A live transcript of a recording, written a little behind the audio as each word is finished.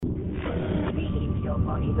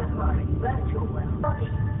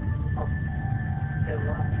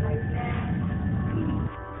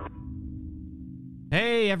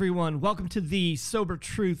Hey everyone, welcome to the Sober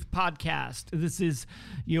Truth podcast. This is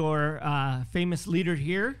your famous leader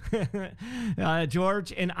here,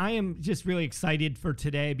 George, and I am just really excited for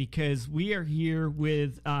today because we are here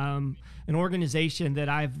with an organization that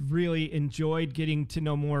I've really enjoyed getting to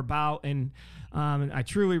know more about, and I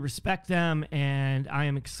truly respect them, and I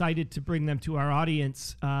am excited to bring them to our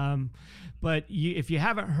audience. But if you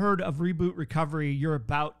haven't heard of Reboot Recovery, you're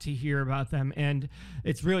about to hear about them. And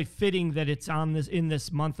it's really fitting that it's in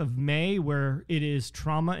this month of May, where it is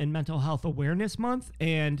Trauma and Mental Health Awareness Month.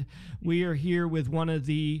 And we are here with one of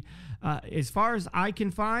the, as far as I can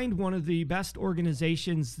find, one of the best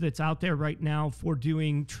organizations that's out there right now for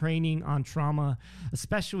doing training on trauma,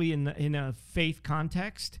 especially in a faith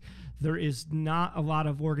context. There is not a lot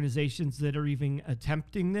of organizations that are even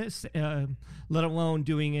attempting this, let alone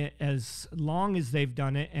doing it as long as they've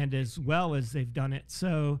done it and as well as they've done it.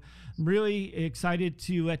 So I'm really excited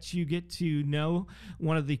to let you get to know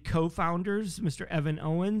one of the co-founders, Mr. Evan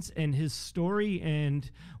Owens, and his story and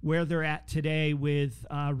where they're at today with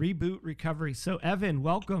Reboot Recovery. So Evan,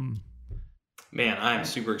 welcome. Man, I'm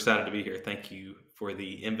super excited to be here. Thank you for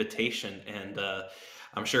the invitation. And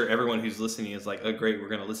I'm sure everyone who's listening is like, oh, great, we're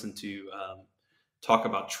going to listen to talk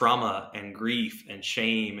about trauma and grief and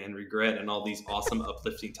shame and regret and all these awesome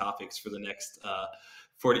uplifting topics for the next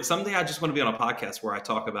 40. Someday I just want to be on a podcast where I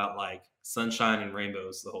talk about like sunshine and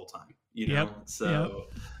rainbows the whole time, you know? Yep. So,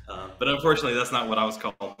 but unfortunately, that's not what I was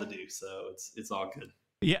called to do. So it's all good.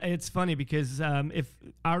 Yeah, it's funny because if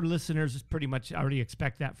our listeners pretty much already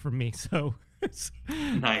expect that from me, so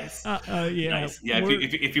nice. Yeah, nice. Yeah.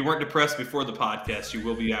 If you weren't depressed before the podcast, you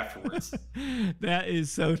will be afterwards. That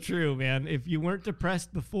is so true, man. If you weren't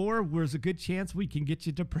depressed before, there's a good chance we can get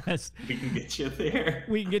you depressed. We can get you there.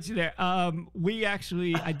 We can get you there. I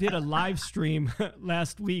did a live stream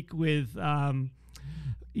last week with, Britt,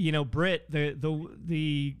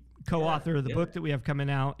 the co-author of the book that we have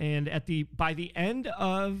coming out, and by the end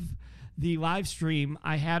of the live stream,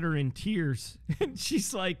 I had her in tears, and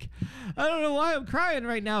she's like, I don't know why I'm crying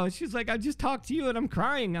right now. And she's like, I just talked to you and I'm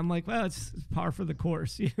crying. I'm like, well, it's par for the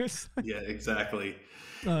course. Yeah, exactly.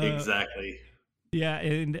 Exactly. Yeah.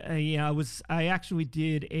 And I actually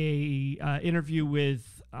did a interview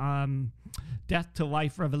with Death to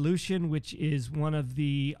Life Revolution, which is one of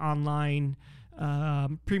the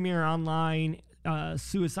premier online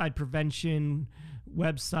suicide prevention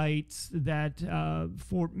websites that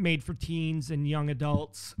made for teens and young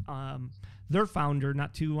adults. Their founder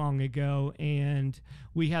not too long ago, and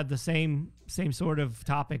we had the same sort of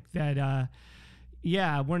topic that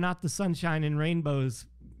we're not the sunshine and rainbows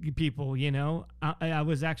people, you know. I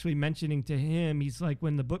was actually mentioning to him, he's like,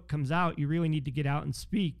 when the book comes out, you really need to get out and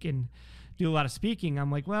speak and do a lot of speaking. I'm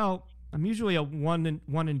like, well, I'm usually a one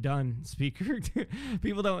and done speaker.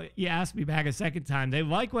 People don't ask me back a second time. They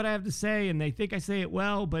like what I have to say and they think I say it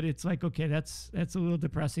well, but it's like, okay, that's a little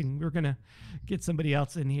depressing. We're gonna get somebody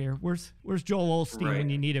else in here. Where's Joel Osteen when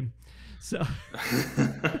you need him? So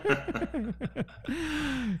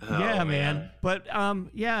yeah, man. But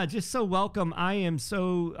just so welcome. I am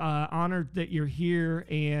so honored that you're here,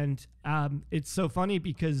 and it's so funny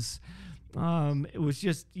because it was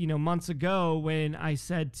just, months ago when I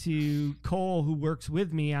said to Cole, who works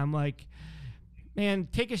with me, I'm like, man,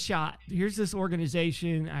 take a shot. Here's this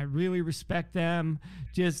organization. I really respect them.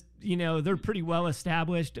 Just, they're pretty well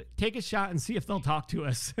established. Take a shot and see if they'll talk to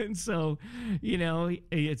us. And so,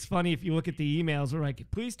 it's funny if you look at the emails, we're like,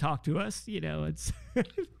 please talk to us. It's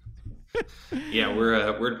Yeah, we're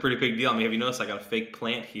a pretty big deal. I mean, have you noticed I got a fake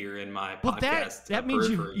plant here in my podcast? That means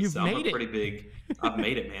you've made it. Pretty big. I've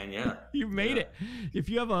made it, man. Yeah, you've made it. If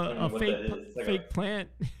you have a fake plant,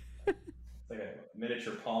 it's like a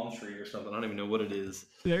miniature palm tree or something. I don't even know what it is.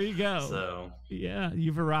 There you go. So yeah,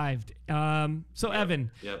 you've arrived.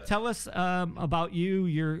 Evan, tell us about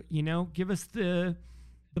you. Give us the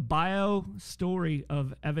bio story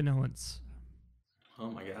of Evan Owens. Oh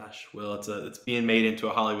my gosh. Well, it's being made into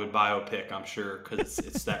a Hollywood biopic, I'm sure, because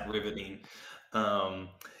it's that riveting.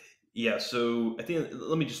 So I think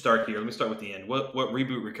let me just start here. Let me start with the end. What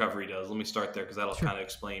Reboot Recovery does. Let me start there because that'll kind of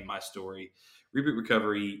explain my story. Reboot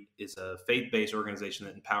Recovery is a faith-based organization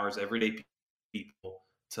that empowers everyday people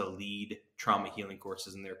to lead trauma healing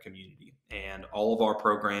courses in their community. And all of our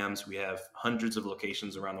programs, we have hundreds of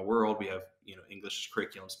locations around the world. We have, English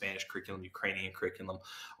curriculum, Spanish curriculum, Ukrainian curriculum,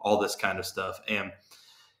 all this kind of stuff. And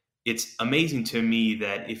it's amazing to me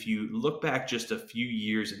that if you look back just a few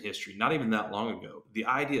years in history, not even that long ago, the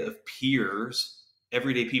idea of peers,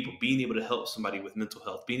 everyday people being able to help somebody with mental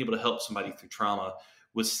health, being able to help somebody through trauma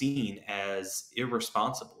was seen as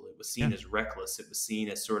irresponsible. It was Yeah. seen as reckless. It was seen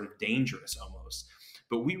as sort of dangerous almost.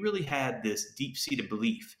 But we really had this deep seated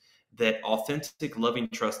belief that authentic, loving,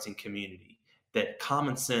 trusting community, that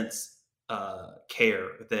common sense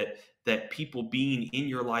care, that people being in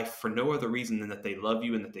your life for no other reason than that they love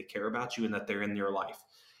you and that they care about you and that they're in your life,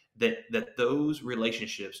 that those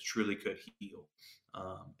relationships truly could heal.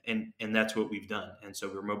 And that's what we've done. And so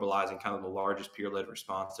we're mobilizing kind of the largest peer-led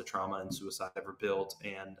response to trauma and suicide ever built,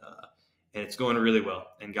 and it's going really well.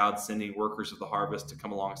 And God's sending workers of the harvest to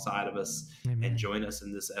come alongside of us and Amen. join us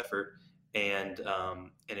in this effort. And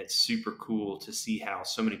it's super cool to see how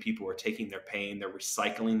so many people are taking their pain, they're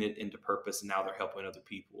recycling it into purpose, and now they're helping other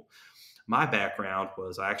people. My background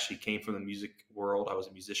was I actually came from the music world. I was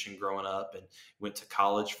a musician growing up and went to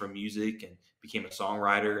college for music and became a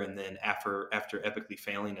songwriter. And then after epically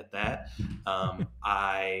failing at that,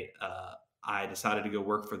 I decided to go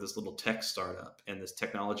work for this little tech startup. And this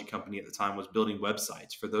technology company at the time was building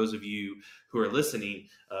websites. For those of you who are listening,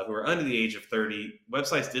 who are under the age of 30,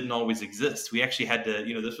 websites didn't always exist. We actually had to,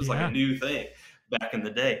 this was like Yeah. a new thing back in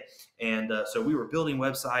the day. And so we were building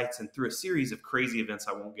websites, and through a series of crazy events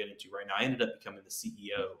I won't get into right now, I ended up becoming the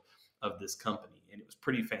CEO of this company. And it was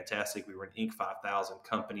pretty fantastic. We were an Inc. 5000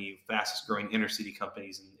 company, fastest growing inner city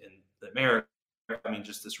companies in America. I mean,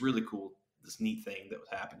 just this really cool, this neat thing that was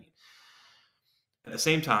happening. At the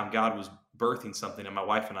same time, God was birthing something, and my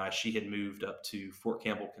wife and I, she had moved up to Fort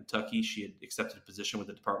Campbell, Kentucky. She had accepted a position with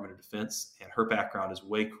the Department of Defense, and her background is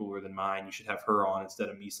way cooler than mine. You should have her on instead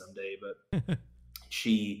of me someday. But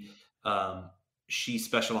she she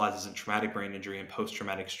specializes in traumatic brain injury and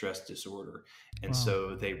post-traumatic stress disorder. And Wow.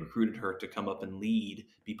 so they recruited her to come up and be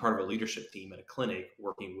part of a leadership team at a clinic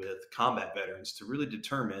working with combat veterans to really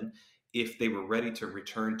determine if they were ready to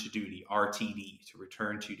return to duty, RTD, to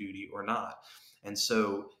return to duty or not. And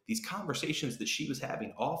so these conversations that she was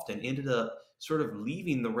having often ended up sort of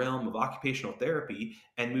leaving the realm of occupational therapy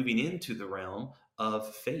and moving into the realm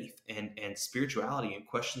of faith and spirituality, and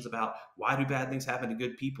questions about why do bad things happen to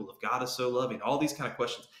good people if God is so loving, all these kind of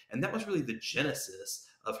questions. And that was really the genesis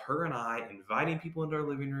of her and I inviting people into our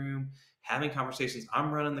living room, having conversations.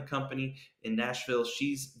 I'm running the company in Nashville,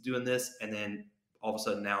 she's doing this, and then all of a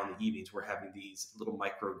sudden now in the evenings we're having these little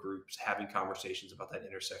micro groups having conversations about that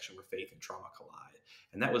intersection where faith and trauma collide.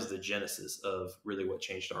 And that was the genesis of really what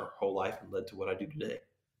changed our whole life and led to what I do today.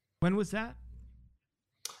 When was that?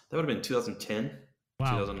 That would have been 2010,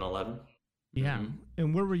 Wow. 2011. Yeah. Mm-hmm.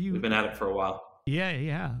 And where were We've you? been at it for a while. Yeah,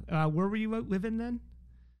 yeah. Where were you living then?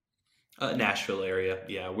 Nashville area.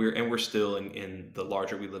 Yeah, we're still in the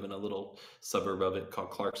larger. We live in a little suburb of it called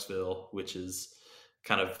Clarksville, which is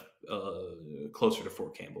kind of closer to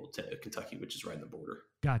Fort Campbell, Kentucky, which is right on the border.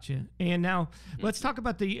 Gotcha. And now let's Mm-hmm. talk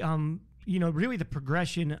about the really the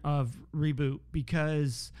progression of Reboot,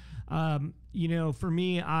 because for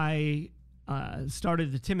me, I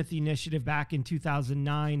started the Timothy Initiative back in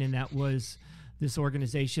 2009, and that was this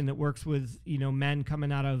organization that works with men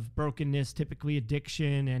coming out of brokenness, typically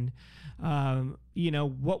addiction, and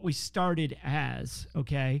what we started as,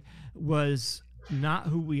 okay, was not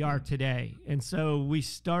who we are today. And so we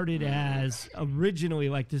started as originally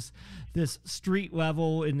like this street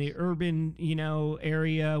level in the urban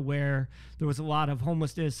area where there was a lot of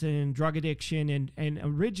homelessness and drug addiction, and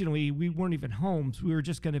originally we weren't even homes. We were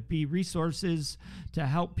just going to be resources to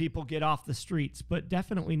help people get off the streets, but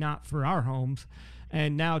definitely not for our homes.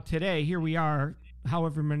 And now today, here we are,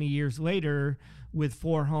 however many years later, with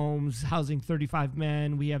 4 homes housing 35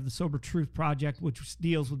 men. We have the Sober Truth Project, which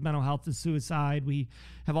deals with mental health and suicide. We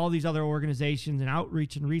have all these other organizations and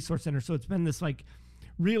outreach and resource centers. So it's been this like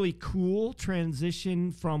really cool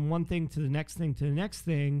transition from one thing to the next thing to the next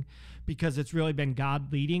thing, because it's really been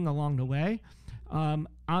God leading along the way.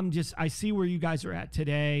 I see where you guys are at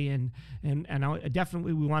today, and I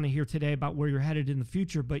definitely we want to hear today about where you're headed in the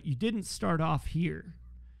future, but you didn't start off here.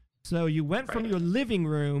 So you went from Right. your living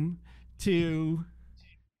room to...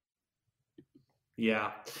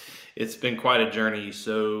 Yeah, it's been quite a journey.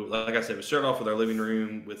 So, like I said, we started off with our living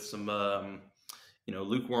room with some,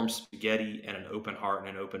 lukewarm spaghetti and an open heart and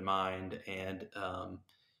an open mind. And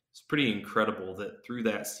it's pretty incredible that through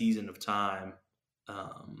that season of time,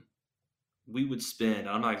 um, we would spend,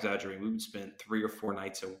 I'm not exaggerating, we would spend 3 or 4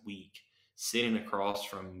 nights a week sitting across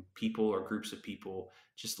from people or groups of people,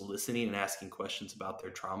 just listening and asking questions about their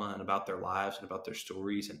trauma and about their lives and about their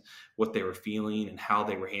stories and what they were feeling and how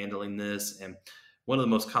they were handling this. And one of the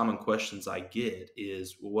most common questions I get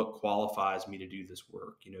is, well, what qualifies me to do this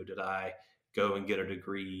work? Did I go and get a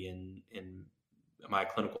degree in am I a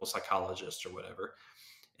clinical psychologist or whatever?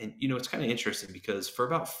 And it's kind of interesting because for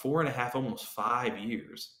about 4.5, almost 5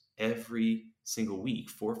 years, every single week,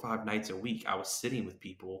 4 or 5 nights a week, I was sitting with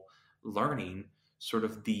people learning sort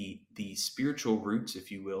of the spiritual roots,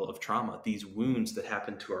 if you will, of trauma, these wounds that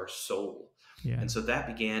happen to our soul. Yeah. And so that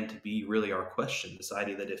began to be really our question, this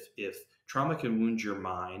idea that if trauma can wound your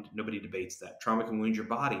mind, nobody debates that. Trauma can wound your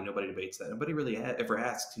body, nobody debates that. Nobody really ever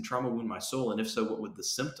asks, can trauma wound my soul? And if so, what would the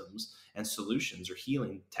symptoms and solutions or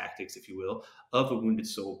healing tactics, if you will, of a wounded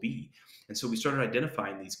soul be? And so we started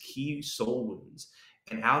identifying these key soul wounds.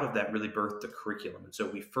 And out of that really birthed the curriculum. And so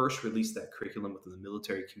we first released that curriculum within the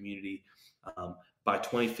military community. By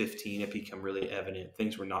 2015, it became really evident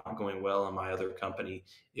things were not going well in my other company.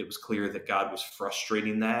 It was clear that God was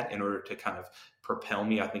frustrating that in order to kind of propel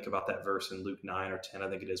me. I think about that verse in Luke 9 or 10, I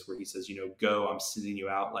think it is, where he says, go, I'm sending you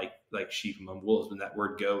out like sheep among wolves. And that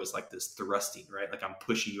word go is like this thrusting, right? Like I'm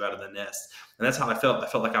pushing you out of the nest. And that's how I felt. I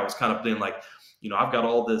felt like I was kind of being like, I've got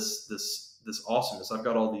all this awesomeness. I've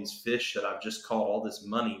got all these fish that I've just caught, all this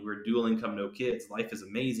money. We're dual income, no kids. Life is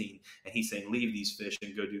amazing. And he's saying, leave these fish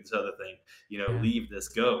and go do this other thing. Leave this,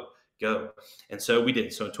 go. And so we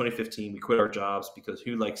did. So in 2015, we quit our jobs because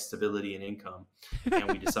who likes stability and income?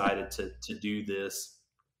 And we decided to do this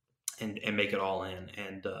and make it all in.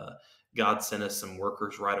 And God sent us some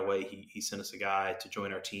workers right away. He sent us a guy to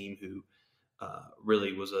join our team who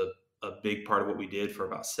really was a big part of what we did for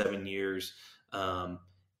about 7 years.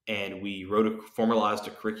 And we formalized a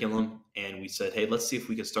curriculum, and we said, hey, let's see if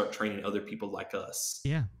we can start training other people like us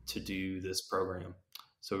to do this program.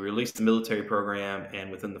 So we released the military program,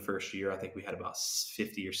 and within the first year, I think we had about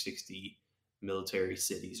 50 or 60 military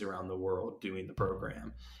cities around the world doing the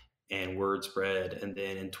program, and word spread. And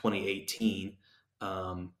then in 2018,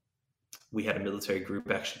 we had a military group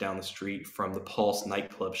actually down the street from the Pulse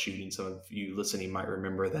nightclub shooting. Some of you listening might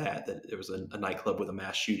remember that there was a nightclub with a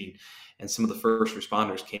mass shooting. And some of the first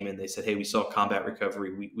responders came in. They said, hey, we saw combat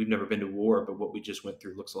recovery. We've never been to war, but what we just went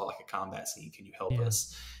through looks a lot like a combat scene. Can you help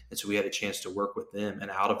us? And so we had a chance to work with them.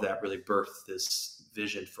 And out of that really birthed this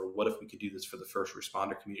vision for what if we could do this for the first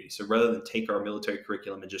responder community. So rather than take our military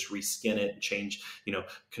curriculum and just reskin it and change,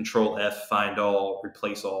 control F, find all,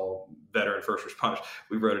 replace all veteran first responders,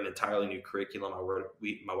 we wrote an entirely new curriculum.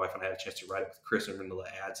 My wife and I had a chance to write it with Chris and Renilla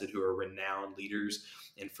Adsit, who are renowned leaders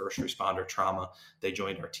in first responder trauma. They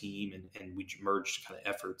joined our team and we merged kind of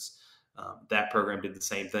efforts. That program did the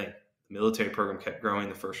same thing. The military program kept growing.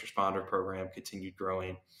 The first responder program continued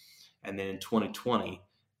growing. And then in 2020,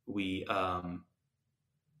 we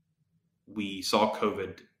saw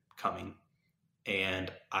COVID coming,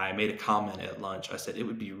 and I made a comment at lunch. I said, it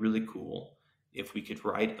would be really cool if we could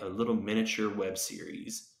write a little miniature web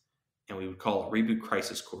series, and we would call it Reboot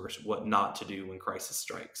Crisis Course, What Not to Do When Crisis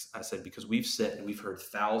Strikes. I said, because we've heard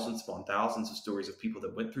thousands upon thousands of stories of people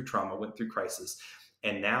that went through trauma, went through crisis.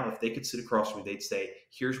 And now if they could sit across from me, they'd say,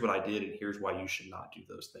 here's what I did, and here's why you should not do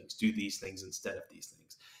those things. Do these things instead of these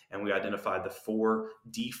things. And we identified the 4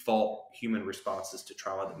 default human responses to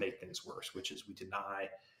trauma that make things worse, which is we deny,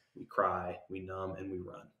 we cry, we numb, and we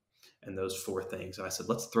run. And those 4 things. And I said,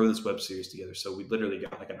 let's throw this web series together. So we literally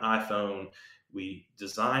got like an iPhone. We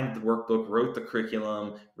designed the workbook, wrote the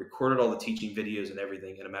curriculum, recorded all the teaching videos and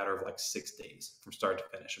everything in a matter of like 6 days from start to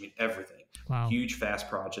finish. I mean, everything. Wow. Huge, fast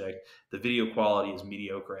project. The video quality is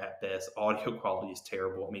mediocre at best. Audio quality is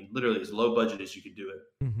terrible. I mean, literally as low budget as you could do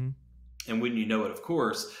it. Mm-hmm. And when you know it, of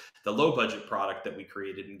course, the low budget product that we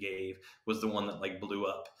created and gave was the one that like blew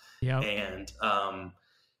up. Yep. And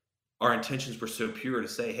our intentions were so pure to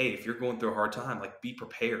say, hey, if you're going through a hard time, like be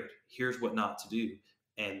prepared. Here's what not to do.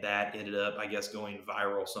 And that ended up, I guess, going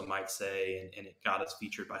viral, some might say, and it got us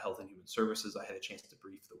featured by Health and Human Services. I had a chance to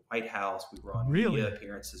brief the White House. We were on media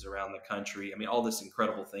appearances around the country. I mean, all this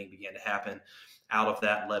incredible thing began to happen. Out of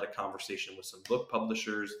that led a conversation with some book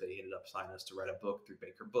publishers. They ended up signing us to write a book through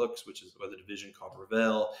Baker Books, which is a division called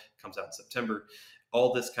Revell. Comes out in September.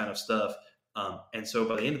 All this kind of stuff. And so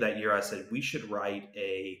by the end of that year, I said, we should write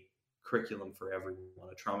a curriculum for everyone,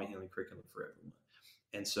 a trauma healing curriculum for everyone.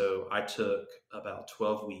 And so I took about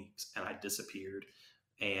 12 weeks and I disappeared,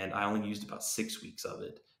 and I only used about 6 weeks of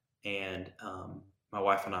it. And my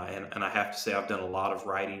wife and I, and I have to say, I've done a lot of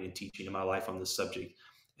writing and teaching in my life on this subject,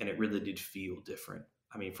 and it really did feel different.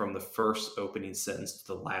 I mean, from the first opening sentence to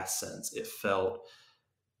the last sentence, it felt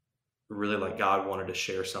really like God wanted to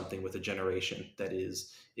share something with a generation that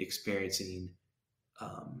is experiencing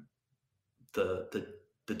the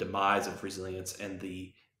demise of resilience and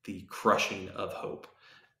the crushing of hope.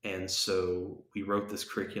 And so we wrote this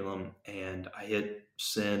curriculum, and I hit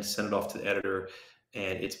send it off to the editor,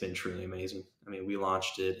 and it's been truly amazing. I mean, we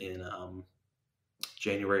launched it in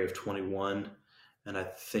January of 21, and I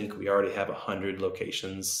think we already have 100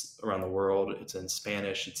 locations around the world. It's in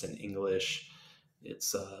Spanish, it's in English,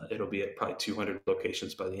 It'll be at probably 200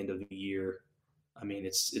 locations by the end of the year. I mean,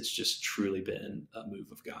 it's just truly been a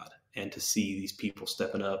move of God, and to see these people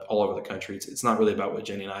stepping up all over the country. It's not really about what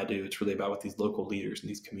Jenny and I do. It's really about what these local leaders in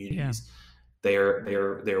these communities. Yeah.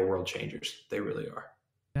 They're world changers. They really are.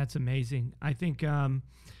 That's amazing. I think, in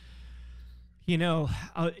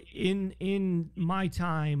my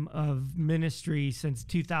time of ministry since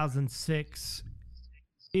 2006,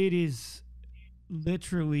 it is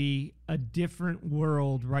literally a different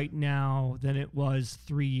world right now than it was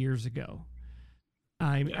 3 years ago.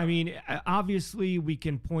 I mean, obviously we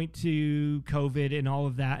can point to COVID and all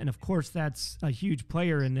of that, and of course that's a huge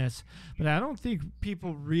player in this, but I don't think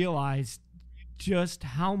people realize just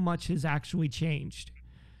how much has actually changed.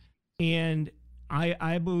 And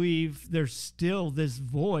I believe there's still this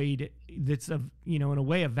void that's in a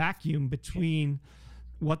way a vacuum between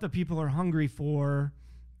what the people are hungry for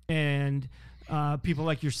and people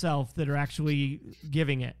like yourself that are actually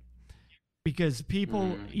giving it. Because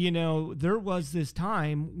people, there was this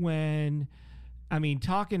time when,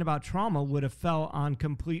 talking about trauma would have fell on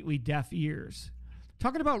completely deaf ears.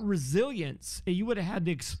 Talking about resilience, you would have had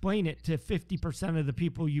to explain it to 50% of the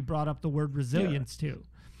people you brought up the word resilience to.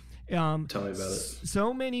 Tell me about it.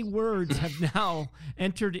 So many words have now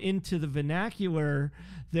entered into the vernacular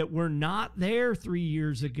that were not there 3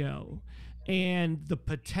 years ago. And the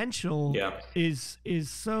potential is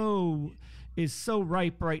so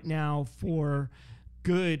ripe right now for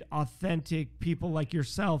good, authentic people like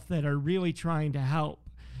yourself that are really trying to help.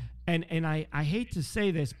 And I hate to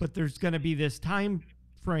say this, but there's going to be this time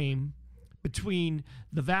frame between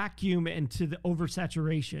the vacuum and to the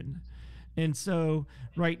oversaturation. And so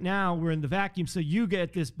right now we're in the vacuum. So you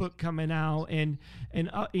get this book coming out and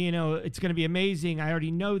it's going to be amazing. I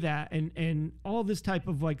already know that. And all this type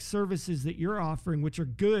of like services that you're offering, which are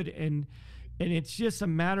good. And it's just a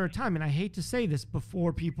matter of time. And I hate to say this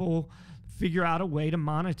before people figure out a way to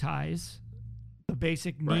monetize the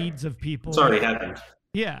basic needs of people. It's already happened.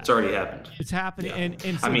 Yeah. It's already happened. It's happening. Yeah.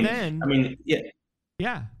 And so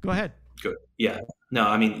yeah, go ahead. Good. Yeah. No,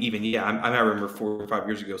 I remember 4 or 5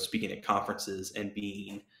 years ago speaking at conferences and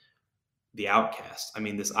being the outcast. I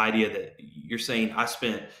mean, this idea that you're saying I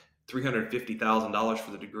spent $350,000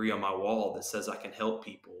 for the degree on my wall that says I can help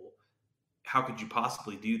people. How could you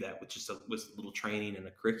possibly do that with just a little training and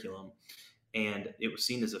a curriculum? And it was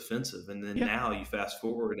seen as offensive. And then now you fast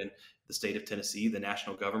forward, and the state of Tennessee, the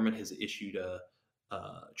national government has issued a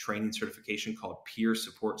training certification called peer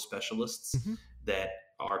support specialists that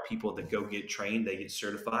are people that go get trained, they get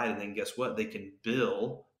certified, and then guess what? They can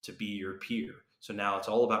bill to be your peer. So now it's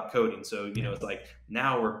all about coding. So, it's like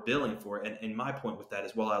now we're billing for it. And my point with that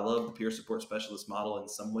is, I love the peer support specialist model in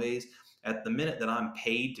some ways. At the minute that I'm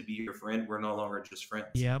paid to be your friend, we're no longer just friends.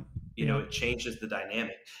 Yep. It changes the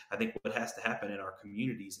dynamic. I think what has to happen in our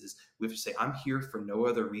communities is we have to say, I'm here for no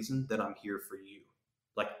other reason than I'm here for you.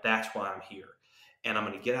 Like, that's why I'm here. And I'm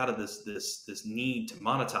going to get out of this need to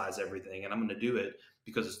monetize everything. And I'm going to do it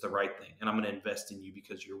because it's the right thing. And I'm going to invest in you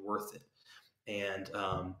because you're worth it. And,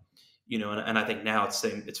 and I think now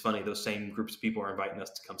it's funny, those same groups of people are inviting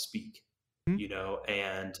us to come speak,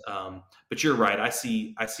 but you're right. I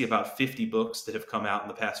see about 50 books that have come out in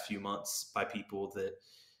the past few months by people that,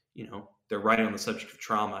 they're writing on the subject of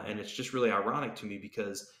trauma. And it's just really ironic to me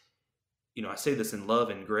because, I say this in love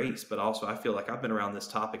and grace, but also I feel like I've been around this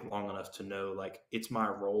topic long enough to know, like, it's my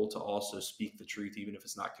role to also speak the truth, even if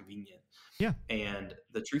it's not convenient. Yeah. And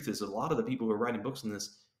the truth is, a lot of the people who are writing books on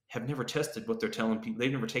this have never tested what they're telling people.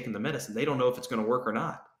 They've never taken the medicine. They don't know if it's going to work or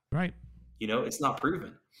not. Right. It's not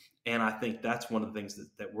proven. And I think that's one of the things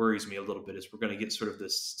that worries me a little bit, is we're going to get sort of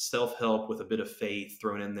this self-help with a bit of faith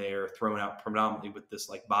thrown in there, thrown out predominantly with this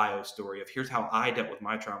like bio story of here's how I dealt with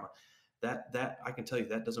my trauma. That I can tell you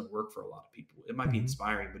that doesn't work for a lot of people. It might be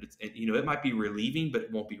inspiring, but it might be relieving, but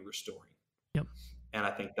it won't be restoring. Yep. And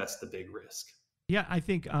I think that's the big risk. Yeah, I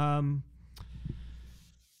think. And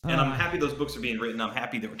I'm happy those books are being written. I'm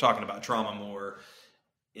happy that we're talking about trauma more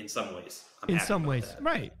in some ways.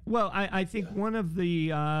 Right. Well, I think one of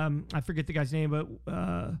the I forget the guy's name, but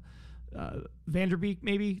Vanderbeek,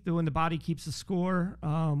 maybe, the one The Body Keeps the Score.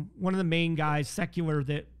 One of the main guys, secular,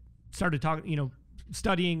 that started talking,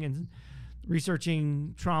 studying and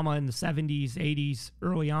researching trauma in the 70s, 80s,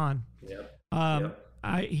 early on.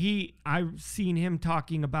 I've seen him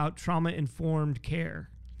talking about trauma-informed care,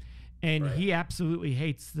 and he absolutely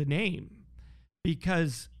hates the name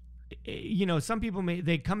because, some people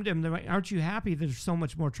they come to him, they're like, aren't you happy there's so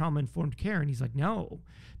much more trauma-informed care? And he's like, no,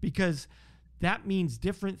 because that means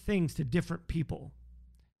different things to different people.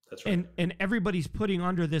 That's right. And everybody's putting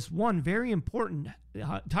under this one very important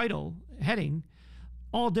title heading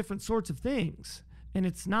all different sorts of things. and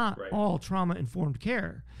it's not all trauma-informed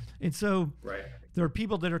care. And so there are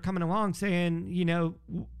people that are coming along saying,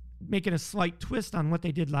 making a slight twist on what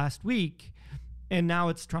they did last week, and now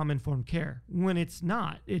it's trauma-informed care, when it's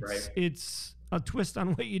not. It's a twist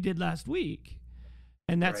on what you did last week.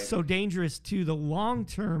 And that's so dangerous to the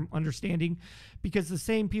long-term understanding, because the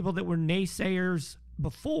same people that were naysayers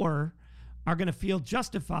before are going to feel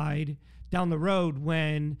justified down the road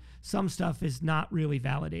when some stuff is not really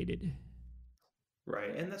validated.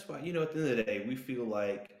 Right. And that's why, at the end of the day, we feel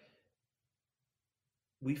like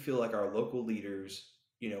our local leaders,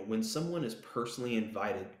 when someone is personally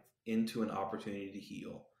invited into an opportunity to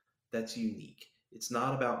heal, that's unique. It's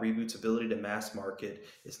not about Reboot's ability to mass market.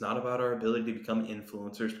 It's not about our ability to become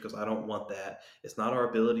influencers, because I don't want that. It's not our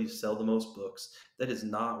ability to sell the most books. That is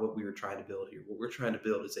not what we are trying to build here. What we're trying to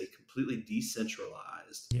build is a completely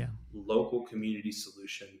decentralized, local community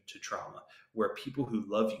solution to trauma, where people who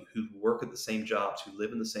love you, who work at the same jobs, who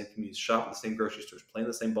live in the same communities, shop at the same grocery stores, play in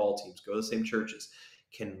the same ball teams, go to the same churches,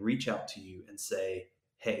 can reach out to you and say,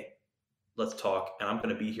 hey, let's talk, and I'm going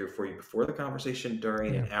to be here for you before the conversation,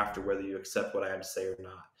 during, and after, whether you accept what I have to say or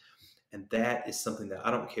not. And that is something that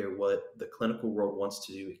I don't care what the clinical world wants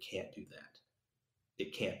to do, it can't do that.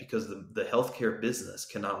 It can't, because the healthcare business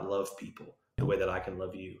cannot love people the way that I can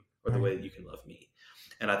love you, or the way that you can love me.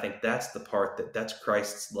 And I think that's the part that's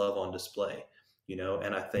Christ's love on display,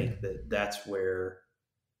 and I think that's where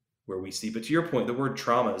we see. But to your point, the word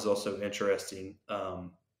trauma is also interesting.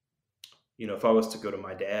 If I was to go to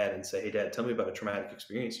my dad and say, hey, Dad, tell me about a traumatic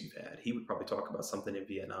experience you've had, he would probably talk about something in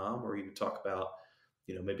Vietnam, or he would talk about,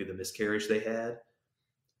 maybe the miscarriage they had.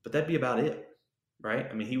 But that'd be about it, right?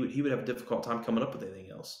 I mean, he would have a difficult time coming up with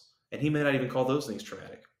anything else. And he may not even call those things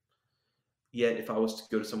traumatic. Yet, if I was to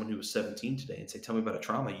go to someone who was 17 today and say, tell me about a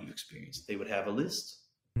trauma you experienced, they would have a list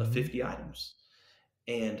of 50 items.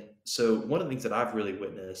 And so one of the things that I've really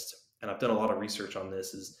witnessed, and I've done a lot of research on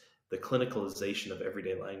this, is the clinicalization of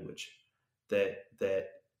everyday language. That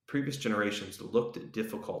previous generations looked at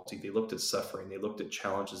difficulty, they looked at suffering, they looked at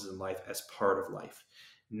challenges in life as part of life.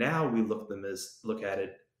 Now we look at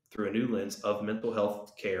it through a new lens of mental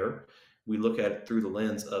health care. We look at it through the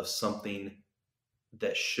lens of something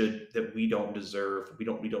that we don't deserve,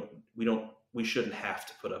 we shouldn't have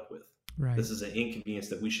to put up with. Right. This is an inconvenience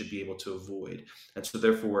that we should be able to avoid. And so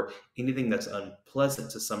therefore, anything that's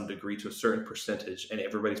unpleasant to some degree, to a certain percentage, and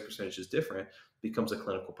everybody's percentage is different, becomes a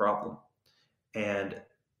clinical problem. And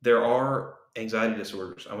there are anxiety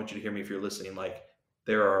disorders. I want you to hear me if you're listening. Like,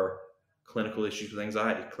 there are clinical issues with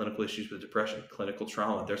anxiety, clinical issues with depression, clinical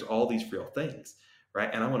trauma. There's all these real things, right?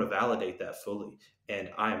 And I want to validate that fully.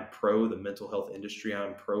 And I am pro the mental health industry.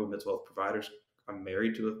 I'm pro mental health providers. I'm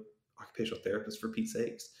married to an occupational therapist, for Pete's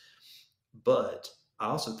sakes. But I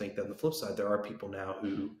also think that on the flip side, there are people now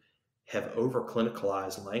who have over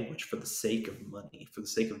clinicalized language for the sake of money, for the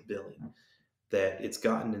sake of billing, that it's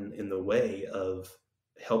gotten in the way of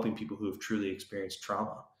helping people who have truly experienced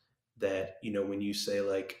trauma. That, when you say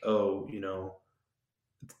like, oh,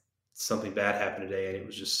 something bad happened today and it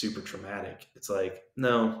was just super traumatic, it's like,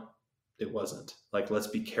 no, it wasn't. Like, let's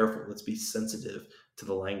be careful. Let's be sensitive to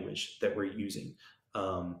the language that we're using.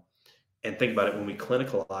 And think about it, when we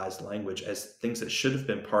clinicalize language as things that should have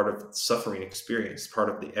been part of suffering experience, part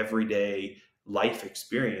of the everyday life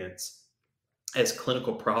experience, as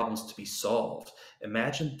clinical problems to be solved.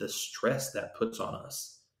 Imagine the stress that puts on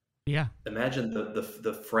us. Yeah. Imagine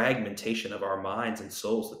the fragmentation of our minds and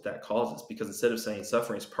souls that causes, because instead of saying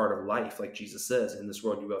suffering is part of life, like Jesus says, in this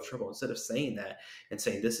world you will have trouble, instead of saying that and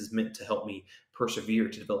saying this is meant to help me persevere,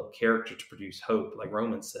 to develop character, to produce hope, like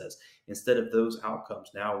Romans says, instead of those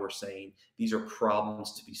outcomes, now we're saying these are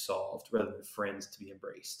problems to be solved rather than friends to be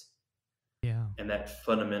embraced. Yeah. And that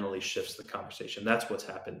fundamentally shifts the conversation. That's what's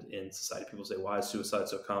happened in society. People say, why is suicide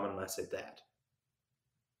so common? And I say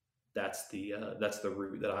that's the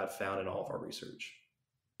root that I've found in all of our research.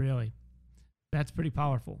 Really? That's pretty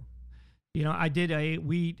powerful. I did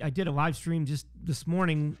a live stream just this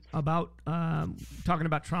morning about talking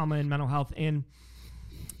about trauma and mental health. And,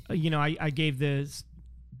 I gave this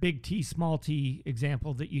big T, small t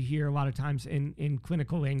example that you hear a lot of times in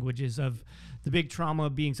clinical languages, of the big trauma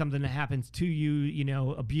being something that happens to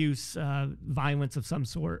you, abuse, violence of some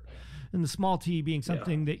sort. And the small t being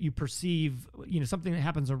something that you perceive, something that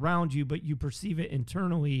happens around you, but you perceive it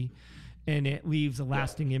internally, and it leaves a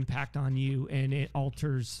lasting impact on you, and it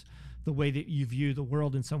alters the way that you view the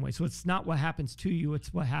world in some way. So it's not what happens to you,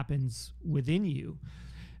 it's what happens within you.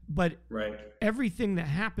 But everything that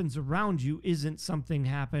happens around you isn't something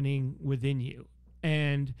happening within you.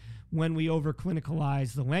 And when we over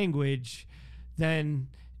clinicalize the language, then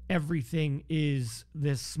everything is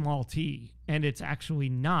this small t, and it's actually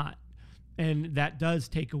not. And that does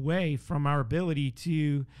take away from our ability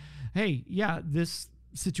to, hey, yeah, this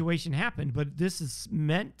situation happened, but this is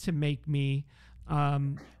meant to make me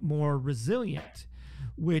more resilient,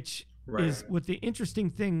 which Right. is what the interesting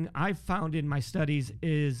thing I've found in my studies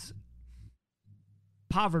is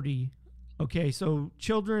poverty. Okay, so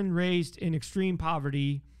children raised in extreme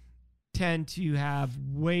poverty tend to have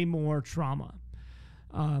way more trauma.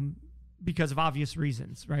 Because of obvious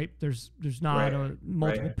reasons, right? There's not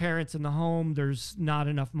multiple parents in the home. There's not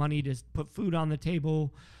enough money to put food on the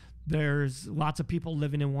table. There's lots of people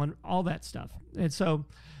living in one, all that stuff. And so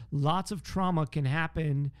lots of trauma can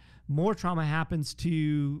happen. More trauma happens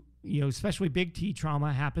to, especially big T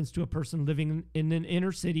trauma happens to a person living in an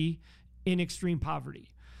inner city in extreme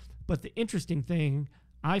poverty. But the interesting thing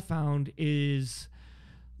I found is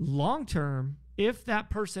long term, if that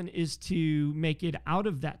person is to make it out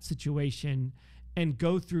of that situation and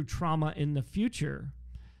go through trauma in the future,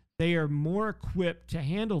 they are more equipped to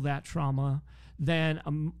handle that trauma than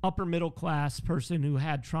an upper middle class person who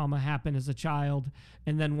had trauma happen as a child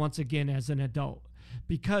and then once again as an adult.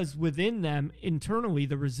 Because within them, internally,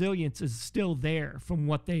 the resilience is still there from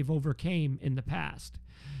what they've overcame in the past.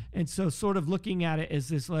 And so sort of looking at it as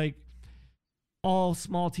this like, all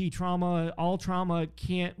small t trauma, all trauma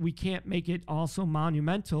we can't make it all so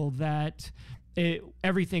monumental that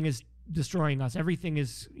everything is destroying us. Everything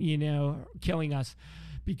is, killing us,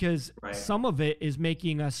 because some of it is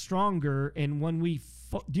making us stronger. And when we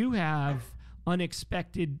do have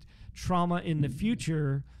unexpected trauma in the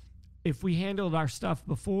future, if we handled our stuff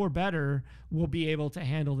before better, we'll be able to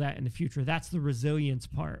handle that in the future. That's the resilience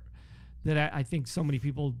part that I think so many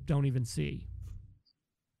people don't even see.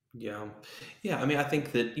 Yeah. Yeah. I mean, I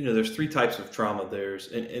think that, there's three types of trauma.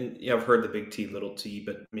 And I've heard the big T, little t,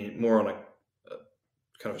 but I mean, more on a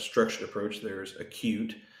kind of a structured approach. There's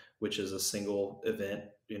acute, which is a single event.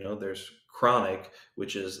 There's chronic,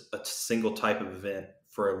 which is a single type of event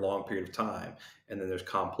for a long period of time. And then there's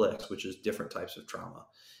complex, which is different types of trauma.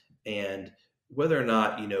 And whether or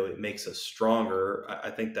not, it makes us stronger, I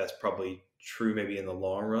think that's probably true maybe in the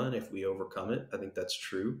long run if we overcome it. I think that's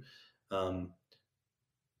true.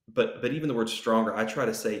 But even the word stronger, I try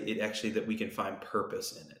to say it actually that we can find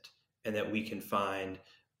purpose in it, and that we can find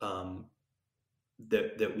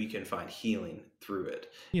that we can find healing through it.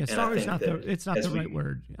 Yeah, stronger is not the right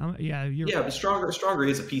word. But stronger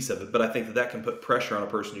is a piece of it. But I think that can put pressure on a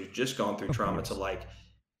person who's just gone through trauma to like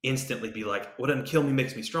instantly be like, what doesn't kill me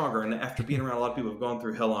makes me stronger. And after being around a lot of people who've gone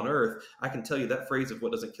through hell on earth, I can tell you that phrase of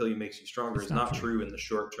what doesn't kill you makes you stronger is not true in the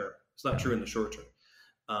short term. It's not true in the short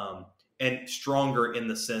term. And stronger in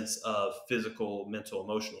the sense of physical, mental,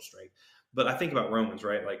 emotional strength. But I think about Romans,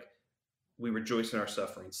 right? Like, we rejoice in our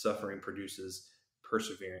suffering. Suffering produces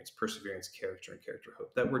perseverance, character, and character,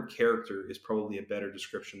 hope. That word character is probably a better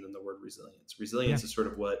description than the word resilience. Resilience is sort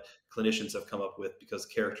of what clinicians have come up with because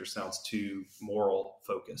character sounds too moral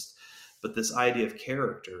focused. But this idea of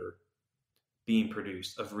character being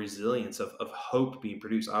produced, of resilience, of hope being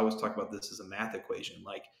produced, I always talk about this as a math equation.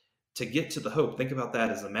 Like, to get to the hope, think about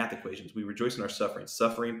that as the math equations. We rejoice in our suffering.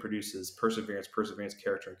 Suffering produces perseverance,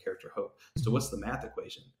 character, and character, hope. So what's the math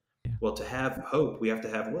equation? Yeah. Well, to have hope, we have to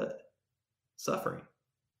have what? Suffering.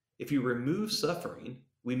 If you remove suffering,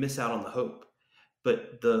 we miss out on the hope.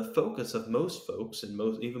 But the focus of most folks, and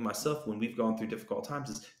even myself, when we've gone through difficult times,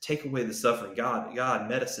 is take away the suffering. God,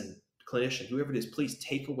 medicine, clinician, whoever it is, please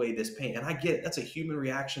take away this pain. And I get it. That's a human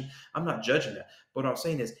reaction. I'm not judging that. But what I'm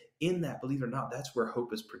saying is, in that, believe it or not, that's where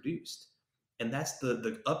hope is produced. And that's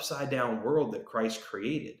the upside down world that Christ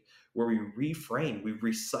created, where we reframe, we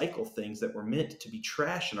recycle things that were meant to be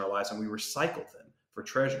trash in our lives, and we recycle them for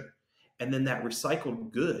treasure. And then that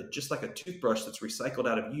recycled good, just like a toothbrush that's recycled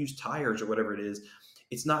out of used tires or whatever it is,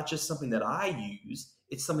 it's not just something that I use,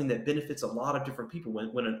 it's something that benefits a lot of different people.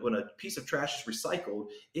 When a piece of trash is recycled,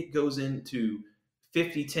 it goes into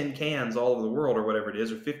 50 tin cans all over the world or whatever it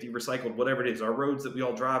is, or 50 recycled, whatever it is, our roads that we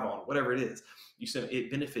all drive on, whatever it is.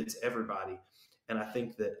 It benefits everybody. And I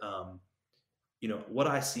think that, what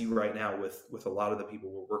I see right now with a lot of the people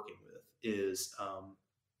we're working with is,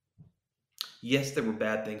 yes, there were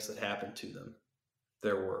bad things that happened to them.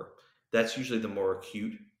 There were. That's usually the more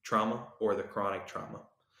acute trauma or the chronic trauma.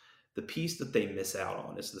 The piece that they miss out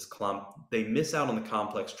on is they miss out on the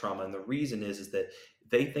complex trauma. And the reason is that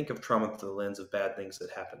they think of trauma through the lens of bad things that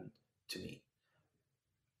happened to me.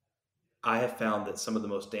 I have found that some of the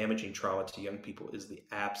most damaging trauma to young people is the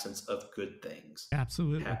absence of good things.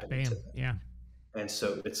 Absolutely. Bam. To them. Yeah. And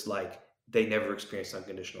so it's like they never experienced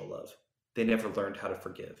unconditional love. They never learned how to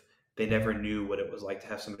forgive. They never knew what it was like to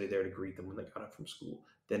have somebody there to greet them when they got home from school.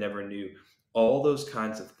 They never knew all those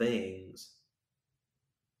kinds of things.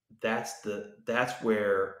 That's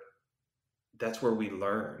where we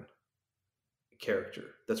learn character.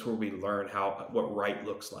 That's where we learn what right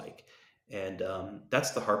looks like. And that's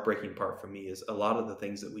the heartbreaking part for me, is a lot of the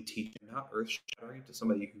things that we teach are not earth shattering to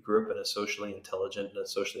somebody who grew up in a socially intelligent and a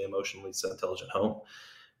socially emotionally intelligent home.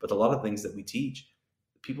 But a lot of things that we teach,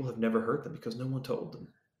 people have never heard them because no one told them.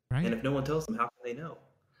 Right. And if no one tells them, how can they know?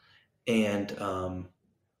 And,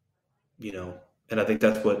 and I think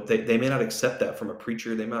that's what they may not accept that from a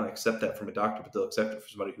preacher. They might not accept that from a doctor, but they'll accept it from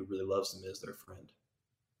somebody who really loves them as their friend,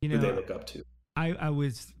 who they look up to.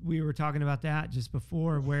 We were talking about that just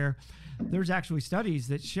before, where there's actually studies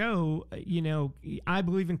that show, I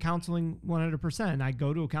believe in counseling 100%. I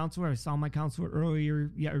go to a counselor. I saw my counselor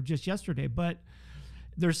earlier, or just yesterday, but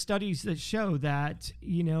there's studies that show that,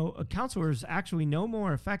 a counselor is actually no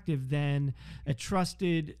more effective than a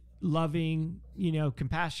trusted, loving,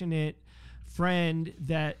 compassionate friend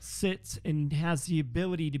that sits and has the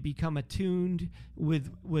ability to become attuned with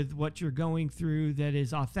what you're going through, that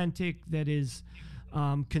is authentic, that is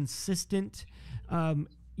consistent,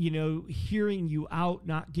 hearing you out,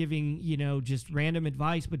 not giving, just random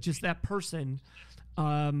advice, but just that person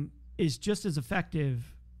is just as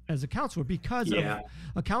effective as a counselor, because a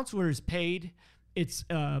counselor is paid. It's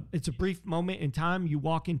a brief moment in time. You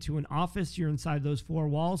walk into an office, you're inside those four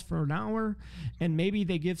walls for an hour, and maybe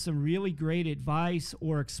they give some really great advice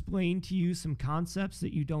or explain to you some concepts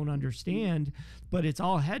that you don't understand, but it's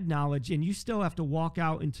all head knowledge, and you still have to walk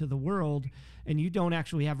out into the world, and you don't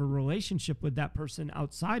actually have a relationship with that person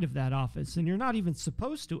outside of that office, and you're not even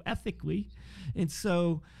supposed to ethically. And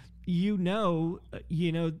so you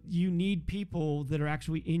need people that are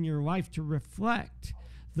actually in your life to reflect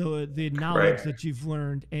the knowledge that you've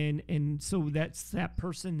learned, and so that's that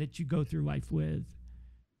person that you go through life with.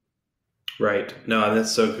 Right. No,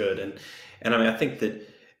 that's so good. And I mean, I think that,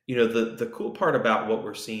 the cool part about what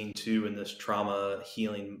we're seeing too in this trauma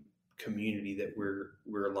healing community that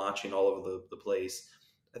we're launching all over the place,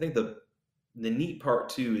 I think the neat part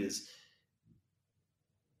too is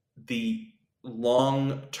the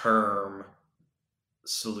long-term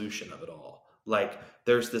solution of it all. Like,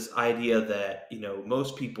 there's this idea that,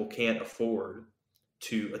 most people can't afford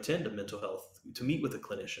to attend a mental health, to meet with a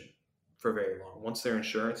clinician for very long. Once their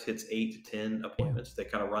insurance hits 8 to 10 appointments, they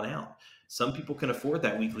kind of run out. Some people can afford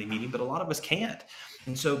that weekly meeting, but a lot of us can't.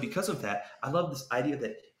 And so because of that, I love this idea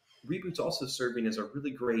that Reboot's also serving as a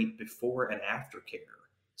really great before and after care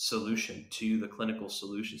solution to the clinical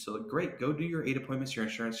solution. So great, go do your 8 appointments your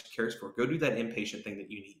insurance cares for. Go do that inpatient thing that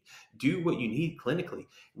you need. Do what you need clinically.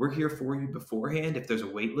 We're here for you beforehand. If there's a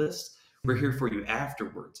wait list, we're here for you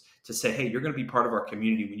afterwards to say, hey, you're going to be part of our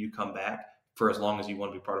community when you come back for as long as you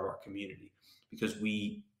want to be part of our community, because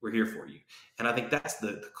we're here for you. And I think that's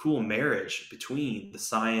the cool marriage between the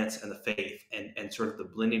science and the faith, and sort of the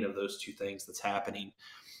blending of those two things that's happening,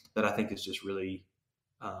 that I think is just really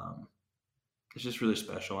it's just really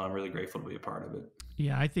special. I'm really grateful to be a part of it.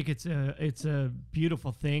 Yeah, I think it's a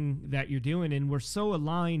beautiful thing that you're doing, and we're so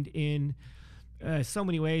aligned in so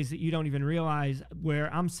many ways that you don't even realize.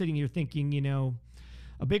 Where I'm sitting here thinking,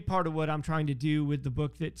 a big part of what I'm trying to do with the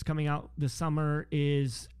book that's coming out this summer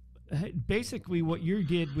is basically what you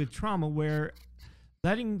did with trauma, where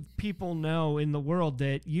letting people know in the world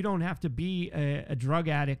that you don't have to be a drug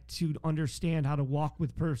addict to understand how to walk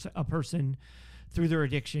with a person through their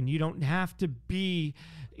addiction. You don't have to be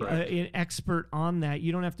an expert on that.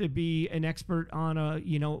 You don't have to be an expert on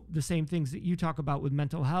the same things that you talk about with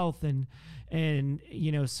mental health and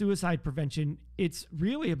suicide prevention. It's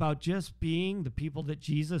really about just being the people that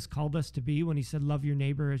Jesus called us to be when he said, love your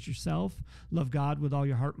neighbor as yourself, love God with all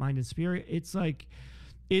your heart, mind, and spirit. It's like,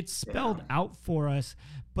 it's spelled out for us,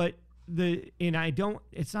 but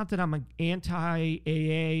it's not that I'm an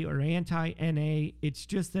anti-AA or anti-NA. It's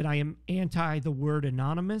just that I am anti the word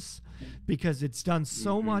anonymous, because it's done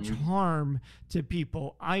so much harm to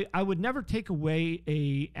people. I would never take away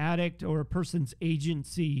a addict or a person's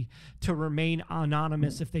agency to remain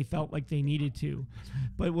anonymous if they felt like they needed to.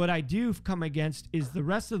 But what I do come against is the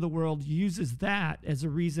rest of the world uses that as a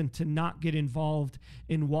reason to not get involved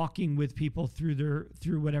in walking with people through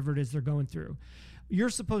whatever it is they're going through. You're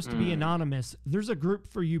supposed to be anonymous. There's a group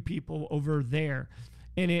for you people over there.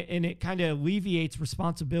 And it kind of alleviates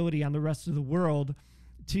responsibility on the rest of the world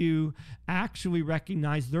to actually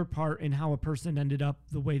recognize their part in how a person ended up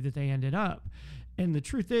the way that they ended up. And the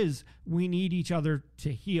truth is, we need each other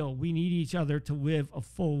to heal. We need each other to live a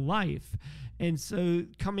full life. And so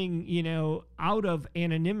coming, out of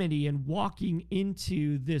anonymity and walking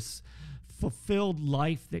into this fulfilled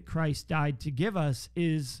life that Christ died to give us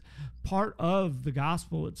is part of the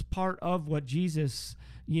gospel. It's part of what Jesus,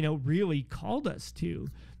 really called us to.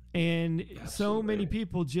 And so many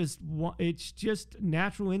people just want, it's just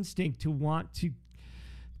natural instinct to want to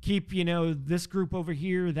keep, this group over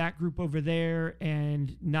here, that group over there,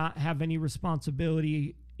 and not have any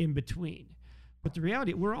responsibility in between. But the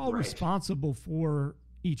reality, we're all responsible for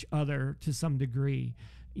each other to some degree.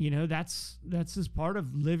 That's just part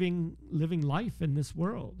of living life in this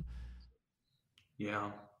world.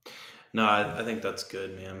 Yeah. No, I think that's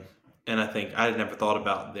good, man. And I think I had never thought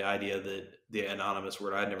about the idea that the anonymous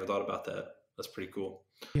word. I had never thought about that. That's pretty cool.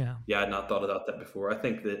 Yeah. Yeah, I had not thought about that before. I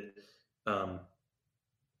think that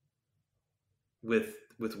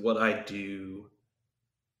with what I do,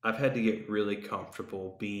 I've had to get really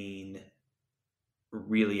comfortable being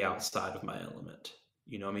really outside of my element.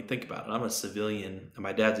 Think about it. I'm a civilian, and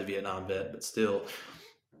my dad's a Vietnam vet, but still,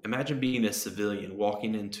 imagine being a civilian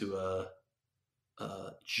walking into a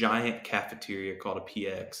giant cafeteria called a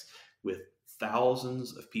PX with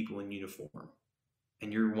thousands of people in uniform,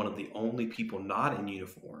 and you're one of the only people not in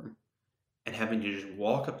uniform, and having to just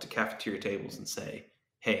walk up to cafeteria tables and say,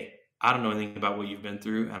 hey, I don't know anything about what you've been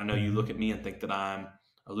through, and I know you look at me and think that I'm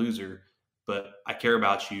a loser, but I care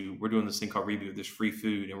about you. We're doing this thing called Reboot. There's free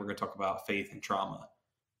food, and we're going to talk about faith and trauma.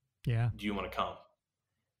 Yeah. Do you want to come?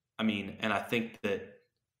 And I think that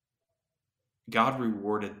God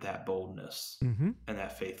rewarded that boldness and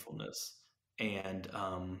that faithfulness. And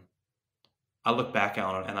I look back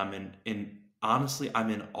on it, and honestly,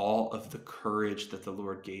 I'm in awe of the courage that the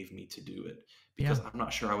Lord gave me to do it, because I'm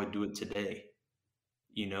not sure I would do it today.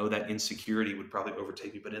 That insecurity would probably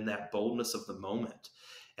overtake me, but in that boldness of the moment.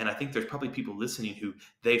 And I think there's probably people listening who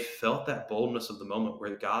they felt that boldness of the moment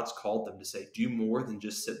where God's called them to say, do more than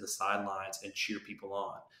just sit in the sidelines and cheer people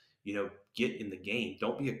on. Get in the game.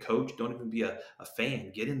 Don't be a coach. Don't even be a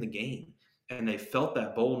fan. Get in the game. And they felt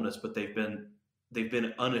that boldness, but they've been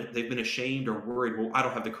ashamed or worried. Well, I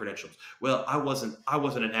don't have the credentials. Well, I wasn't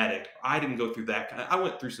an addict. I didn't go through that. I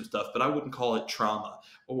went through some stuff, but I wouldn't call it trauma.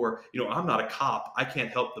 Or, I'm not a cop. I can't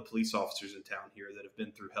help the police officers in town here that have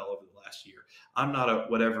been through hell over the last year. I'm not a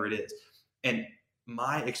whatever it is. And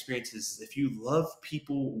my experience is, if you love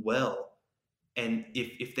people well, and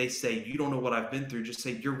if they say, you don't know what I've been through, just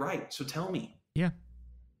say, you're right. So tell me. Yeah.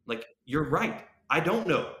 Like, you're right. I don't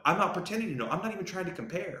know. I'm not pretending to know. I'm not even trying to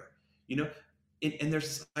compare, And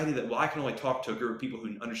there's this idea that, well, I can only talk to a group of people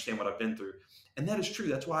who understand what I've been through. And that is true.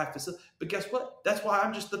 That's why I facilitate. But guess what? That's why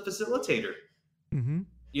I'm just the facilitator.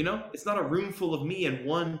 It's not a room full of me and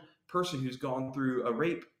one person who's gone through a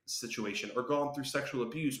rape situation or gone through sexual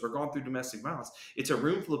abuse or gone through domestic violence. It's a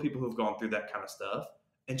room full of people who've gone through that kind of stuff,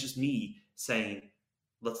 and just me saying,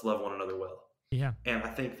 let's love one another well. Yeah. And I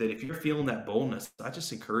think that if you're feeling that boldness, I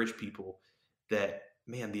just encourage people that,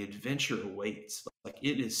 man, the adventure awaits. Like,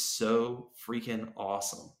 it is so freaking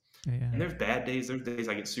awesome. Yeah. And there's bad days. There's days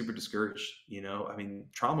I get super discouraged.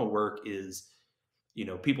 Trauma work is,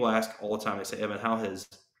 people ask all the time. They say, Evan, how has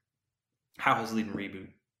leading Reboot?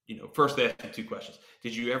 First they ask me two questions.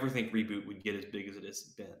 Did you ever think Reboot would get as big as it has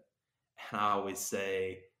been? And I always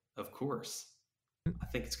say, of course. I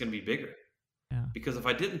think it's going to be bigger. Yeah. Because if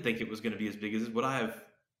I didn't think it was going to be as big as it, would I have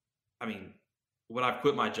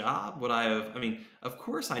quit my job? Of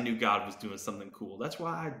course I knew God was doing something cool. That's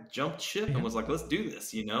why I jumped ship and was like, let's do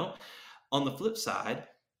this, On the flip side,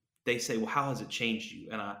 they say, well, how has it changed you?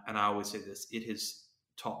 And I always say this, it has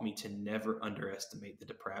taught me to never underestimate the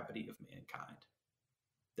depravity of mankind.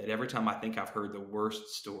 That every time I think I've heard the worst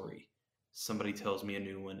story, somebody tells me a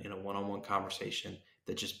new one in a one-on-one conversation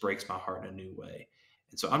that just breaks my heart in a new way.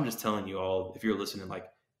 And so I'm just telling you all, if you're listening, like,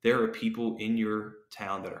 there are people in your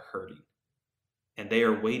town that are hurting. And they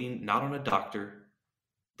are waiting not on a doctor.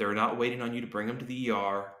 They're not waiting on you to bring them to the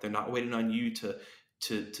ER. They're not waiting on you to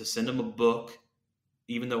send them a book.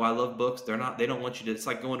 Even though I love books, they don't want you to. It's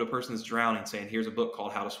like going to a person that's drowning saying, here's a book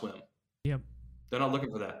called How to Swim. Yep. They're not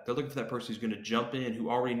looking for that. They're looking for that person who's going to jump in, who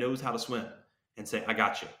already knows how to swim, and say, I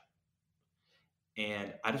got you.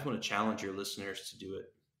 And I just want to challenge your listeners to do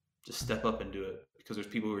it. Just step up and do it, because there's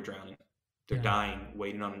people who are drowning. They're dying,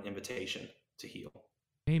 waiting on an invitation to heal.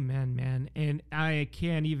 Amen, man. And I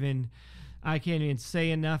can't even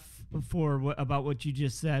say enough about what you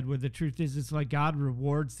just said, where the truth is, it's like God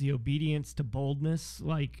rewards the obedience to boldness,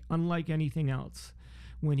 like unlike anything else.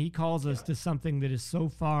 When he calls us to something that is so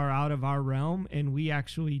far out of our realm and we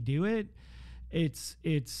actually do it, it's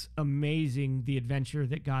amazing the adventure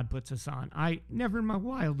that God puts us on. I never in my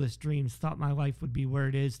wildest dreams thought my life would be where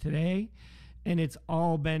it is today. And it's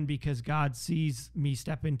all been because God sees me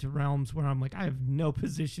step into realms where I'm like, I have no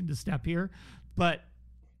position to step here, but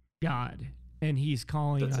God, and he's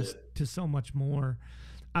calling That's us it. to so much more.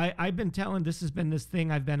 I've been telling, this has been this thing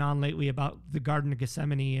I've been on lately about the Garden of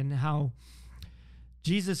Gethsemane and how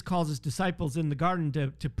Jesus calls his disciples in the garden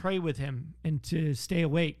to pray with him and to stay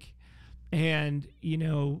awake. And,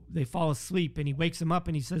 they fall asleep and he wakes them up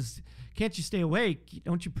and he says, can't you stay awake?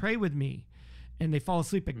 Don't you pray with me? And they fall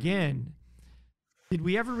asleep again. Did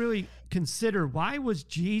we ever really consider, why was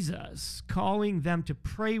Jesus calling them to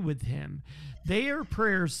pray with him? Their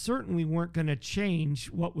prayers certainly weren't going to change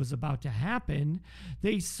what was about to happen.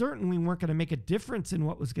 They certainly weren't going to make a difference in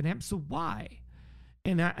what was going to happen. So why?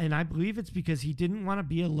 And I believe it's because he didn't want to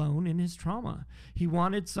be alone in his trauma. He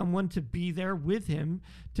wanted someone to be there with him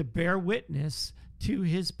to bear witness to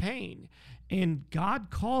his pain. And God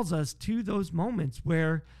calls us to those moments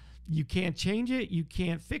where you can't change it, you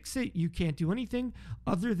can't fix it, you can't do anything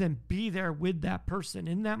other than be there with that person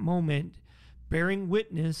in that moment, bearing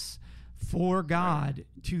witness for God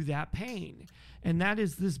to that pain. And that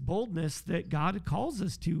is this boldness that God calls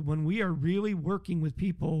us to when we are really working with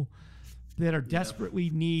people that are desperately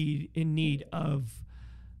in need of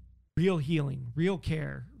real healing, real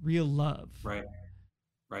care, real love. Right.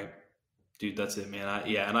 Dude, that's it, man.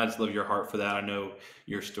 And I just love your heart for that. I know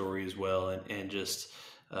your story as well. And just,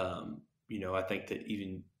 I think that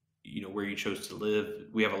even, where you chose to live,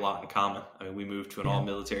 we have a lot in common. I mean, we moved to an all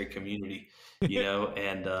military community, but yeah,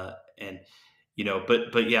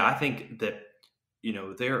 I think that,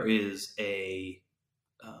 there is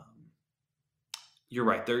you're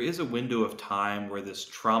right. There is a window of time where this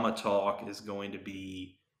trauma talk is going to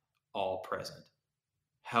be all present.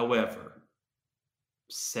 However,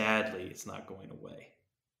 sadly, it's not going away.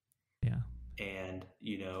 Yeah. And,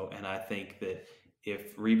 and I think that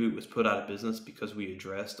if Reboot was put out of business because we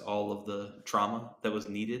addressed all of the trauma that was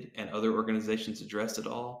needed and other organizations addressed it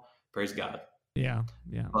all, praise God. Yeah.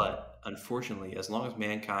 But unfortunately, as long as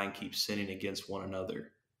mankind keeps sinning against one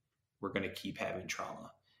another, we're going to keep having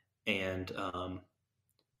trauma.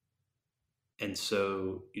 And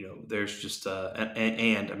so, there's just,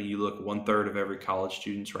 and I mean, you look, 1/3 of every college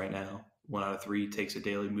students right now, 1 out of 3 takes a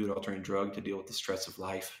daily mood altering drug to deal with the stress of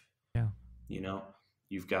life. Yeah.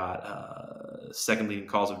 You've got second leading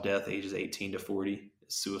cause of death, ages 18 to 40,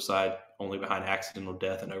 suicide, only behind accidental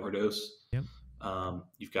death and overdose. Yep.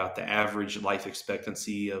 You've got the average life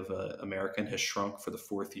expectancy of American has shrunk for the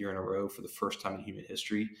 4th year in a row for the first time in human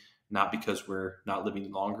history. Not because we're not living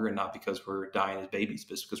longer and not because we're dying as babies,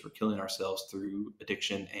 but it's because we're killing ourselves through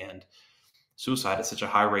addiction and suicide at such a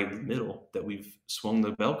high rate in the middle that we've swung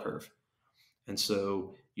the bell curve. And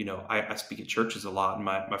so, I speak at churches a lot, and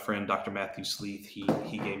my friend, Dr. Matthew Sleeth, he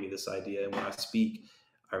gave me this idea. And when I speak,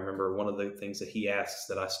 I remember one of the things that he asks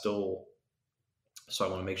that I stole. So I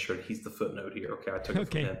want to make sure that he's the footnote here. Okay. I took it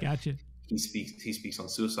from him. Gotcha. He speaks on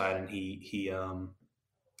suicide, and he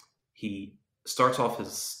starts off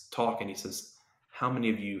his talk and he says, how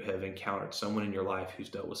many of you have encountered someone in your life who's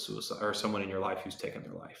dealt with suicide, or someone in your life who's taken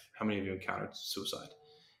their life? How many of you encountered suicide?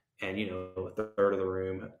 And, 1/3 of the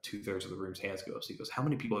room, 2/3 of the room's hands go up. So he goes, how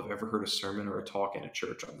many people have ever heard a sermon or a talk in a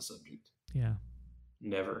church on the subject? Yeah.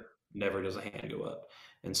 Never does a hand go up.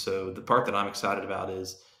 And so the part that I'm excited about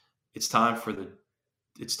is it's time for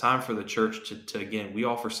the church to again, we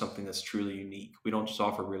offer something that's truly unique. We don't just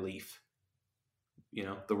offer relief.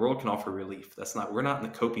 The world can offer relief. We're not in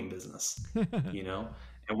the coping business,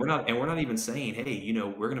 and we're not even saying, hey,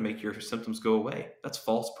 we're going to make your symptoms go away. That's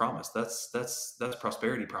false promise. That's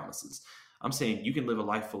prosperity promises. I'm saying you can live a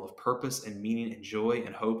life full of purpose and meaning and joy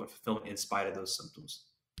and hope and fulfillment in spite of those symptoms.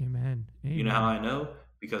 Amen. You know how I know?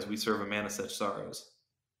 Because we serve a man of such sorrows,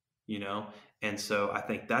 And so I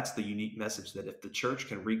think that's the unique message, that if the church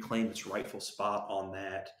can reclaim its rightful spot on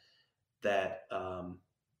that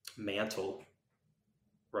mantle,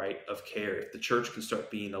 right, of care, if the church can start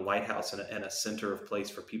being a lighthouse and a center of place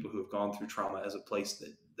for people who have gone through trauma, as a place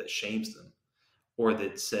that shames them, or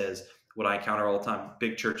that says, what I encounter all the time,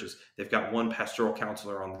 big churches, they've got one pastoral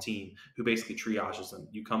counselor on the team who basically triages them.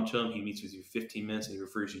 You come to him, he meets with you 15 minutes, and he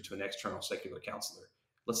refers you to an external secular counselor.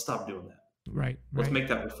 Let's stop doing that. Right. Let's make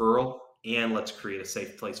that referral, and let's create a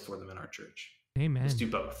safe place for them in our church. Amen. Let's do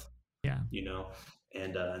both. Yeah.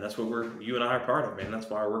 And that's what you and I are part of, man. That's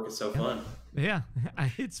why our work is so fun. Yeah.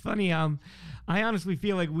 It's funny. I honestly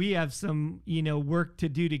feel like we have some, work to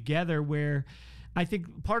do together, where I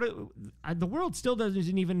think part of the world still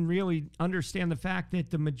doesn't even really understand the fact that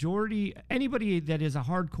the majority, anybody that is a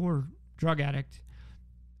hardcore drug addict,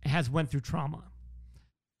 has went through trauma.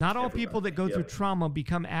 Not all people that go through trauma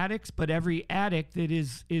become addicts, but every addict that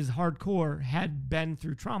is hardcore had been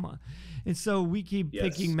through trauma. And so we keep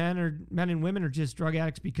thinking men and women are just drug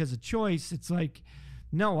addicts because of choice. It's like,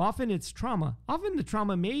 No, often it's trauma. Often the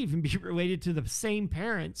trauma may even be related to the same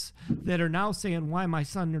parents that are now saying, why my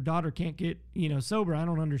son or daughter can't get, sober. I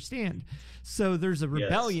don't understand. So there's a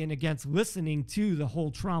rebellion against listening to the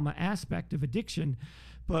whole trauma aspect of addiction.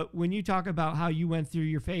 But when you talk about how you went through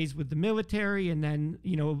your phase with the military and then,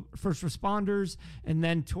 first responders and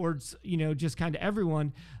then towards, just kind of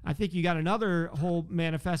everyone, I think you got another whole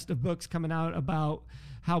manifest of books coming out about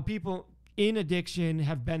how people in addiction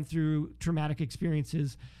have been through traumatic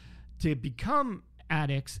experiences to become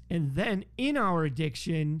addicts. And then in our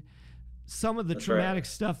addiction, some of the traumatic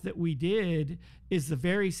stuff that we did is the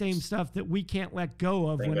very same stuff that we can't let go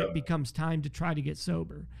of when it becomes time to try to get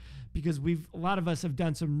sober. Because a lot of us have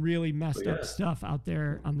done some really messed up stuff out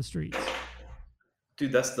there on the streets.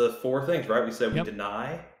 Dude, that's the 4 things, right? We said we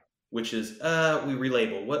deny, which is we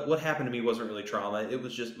relabel. What happened to me wasn't really trauma. It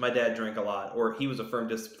was just my dad drank a lot, or he was a firm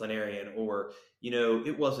disciplinarian, or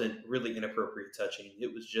it wasn't really inappropriate touching.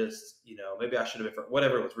 It was just maybe I should have been,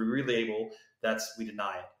 whatever it was. We relabel. We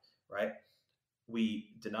deny it, right?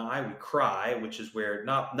 We deny, we cry, which is where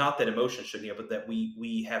not that emotion shouldn't be, but that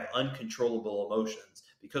we have uncontrollable emotions.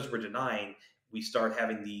 Because we're denying, we start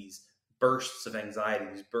having these bursts of anxiety,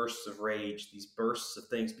 these bursts of rage, these bursts of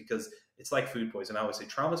things, because it's like food poison. I always say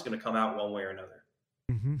trauma is going to come out one way or another.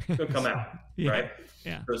 It's going to come out, right?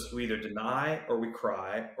 Yeah. So we either deny or we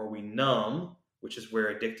cry or we numb, which is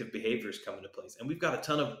where addictive behaviors come into place. And we've got a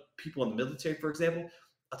ton of people in the military, for example.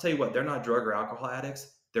 I'll tell you what, they're not drug or alcohol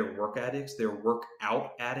addicts. They're work addicts. They're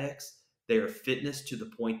workout addicts. They are fitness to the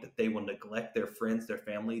point that they will neglect their friends, their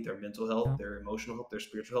family, their mental health, their emotional health, their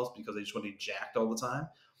spiritual health, because they just want to be jacked all the time.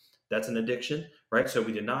 That's an addiction, right? So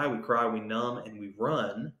we deny, we cry, we numb, and we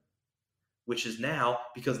run, which is now,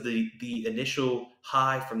 because the initial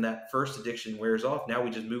high from that first addiction wears off, now we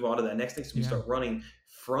just move on to that next thing. So we start running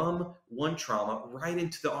from one trauma right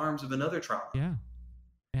into the arms of another trauma.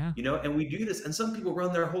 Yeah. And we do this. And some people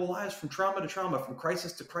run their whole lives from trauma to trauma, from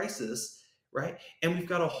crisis to crisis, right? And we've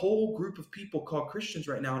got a whole group of people called Christians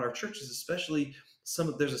right now in our churches, especially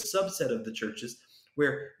there's a subset of the churches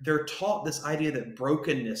where they're taught this idea that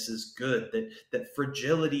brokenness is good, that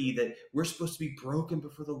fragility, that we're supposed to be broken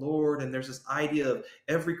before the Lord. And there's this idea of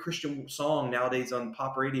every Christian song nowadays on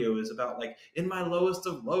pop radio is about like, in my lowest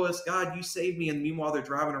of lowest, God, you saved me. And meanwhile, they're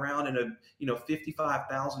driving around in a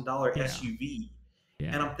 $55,000 SUV.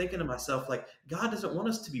 Yeah. And I'm thinking to myself, like, God doesn't want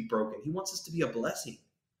us to be broken. He wants us to be a blessing.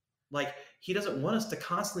 Like, he doesn't want us to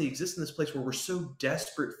constantly exist in this place where we're so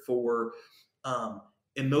desperate for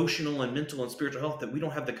emotional and mental and spiritual health that we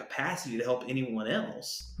don't have the capacity to help anyone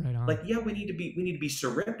else. Right on. Like, yeah, we need to be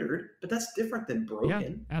surrendered, but that's different than broken.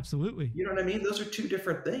 Yeah, absolutely. You know what I mean? Those are two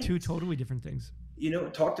different things. Two totally different things.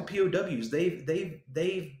 Talk to POWs.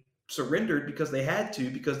 They've surrendered because they had to,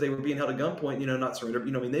 because they were being held at gunpoint. Not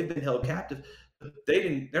surrendered. They've been held captive. But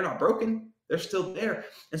they're not broken. They're still there.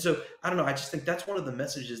 And so, I don't know, I just think that's one of the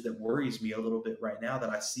messages that worries me a little bit right now that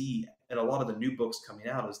I see in a lot of the new books coming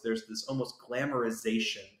out, is there's this almost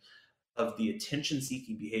glamorization of the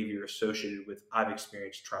attention-seeking behavior associated with I've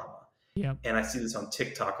experienced trauma. Yeah. And I see this on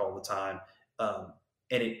TikTok all the time. And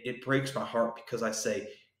it breaks my heart, because I say,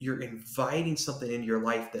 you're inviting something into your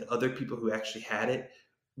life that other people who actually had it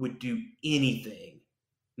would do anything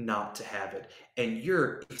not to have it. And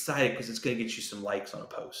you're excited because it's going to get you some likes on a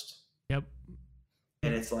post. Yep.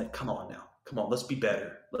 And it's like, come on, let's be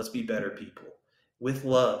better. Let's be better people with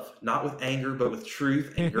love, not with anger, but with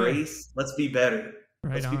truth and grace. Let's be better.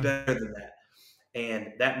 Let's be better than that.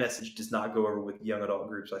 And that message does not go over with young adult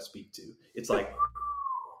groups I speak to. It's like,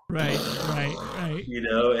 right. And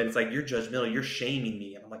it's like, you're judgmental. You're shaming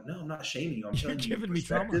me. And I'm like, no, I'm not shaming you. I'm telling you, giving me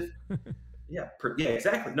trauma. Yeah,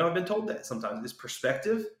 exactly. No, I've been told that sometimes. It's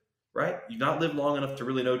perspective, right? You've not lived long enough to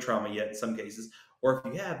really know trauma yet in some cases. Or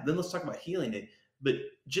if you have, then let's talk about healing it. But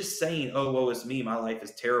just saying, oh, woe is me, my life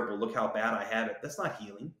is terrible, look how bad I have it, that's not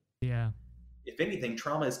healing. Yeah. If anything,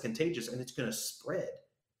 trauma is contagious and it's going to spread.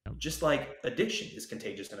 Just like addiction is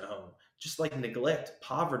contagious in a home. Just like neglect,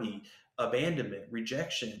 poverty, abandonment,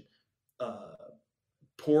 rejection,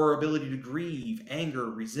 poor ability to grieve,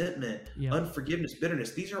 anger, resentment, unforgiveness,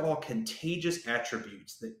 bitterness. These are all contagious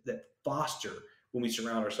attributes that foster when we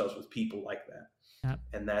surround ourselves with people like that. Yep.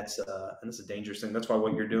 And that's a dangerous thing. That's why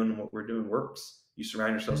what you're doing and what we're doing works. You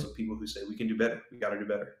surround yourselves with people who say, we can do better. We got to do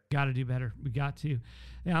better. Got to do better. We got to.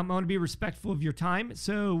 Yeah, I'm going to be respectful of your time.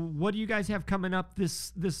 So what do you guys have coming up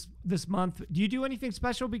this month? Do you do anything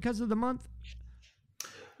special because of the month?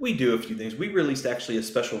 We do a few things. We released actually a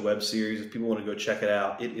special web series. If people want to go check it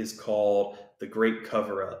out, it is called The Great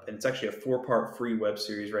Cover-Up. And it's actually a 4-part free web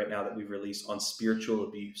series right now that we've released on spiritual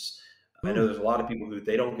abuse. I know there's a lot of people who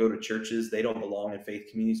they don't go to churches, they don't belong in faith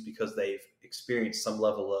communities because they've experienced some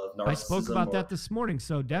level of narcissism. I spoke about that this morning,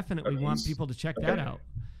 so definitely want people to check that out.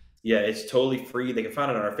 Yeah, it's totally free. They can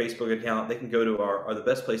find it on our Facebook account. They can go to the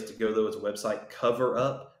best place to go though is a website,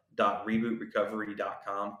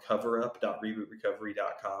 coverup.rebootrecovery.com,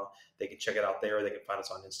 coverup.rebootrecovery.com. They can check it out there. They can find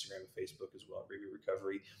us on Instagram and Facebook as well, Reboot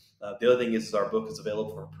Recovery. The other thing is our book is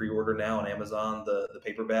available for pre-order now on Amazon, the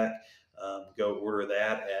paperback. Go order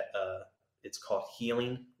that at, it's called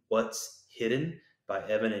Healing What's Hidden by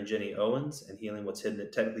Evan and Jenny Owens, and Healing What's Hidden.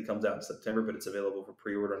 It technically comes out in September, but it's available for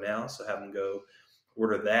pre-order now. So have them go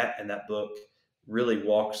order that. And that book really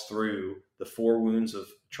walks through the 4 wounds of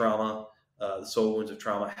trauma, the soul wounds of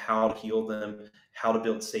trauma, how to heal them, how to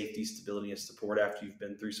build safety, stability, and support after you've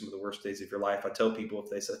been through some of the worst days of your life. I tell people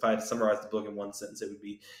if I had to summarize the book in one sentence, it would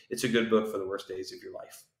be, it's a good book for the worst days of your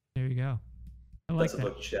life. There you go. I like that. That's a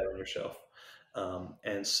book you should have on your shelf.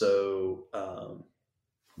 And so,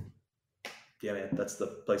 yeah, man, that's the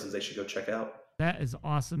places they should go check out. That is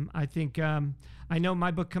awesome. I think, I know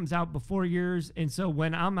my book comes out before yours. And so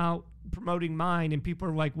when I'm out promoting mine and people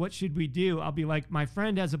are like, what should we do? I'll be like, my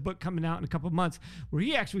friend has a book coming out in a couple of months where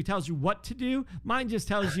he actually tells you what to do. Mine just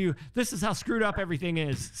tells you, this is how screwed up everything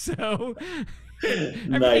is. So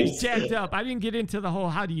everything's jacked up. I didn't get into the whole,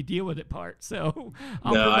 how do you deal with it part. So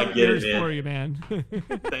I'll promote yours for you, man.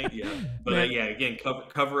 Thank you. But yeah, again,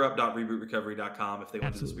 coverup.rebootrecovery.com if they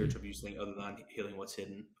want to do the spiritual abuse thing other than Healing What's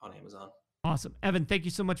Hidden on Amazon. Awesome. Evan, thank you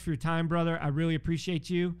so much for your time, brother. I really appreciate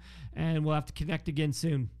you, and we'll have to connect again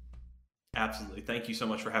soon. Absolutely. Thank you so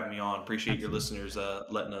much for having me on. Appreciate your listeners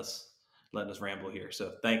letting us ramble here.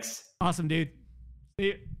 So thanks. Awesome, dude. See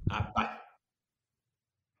you. Bye.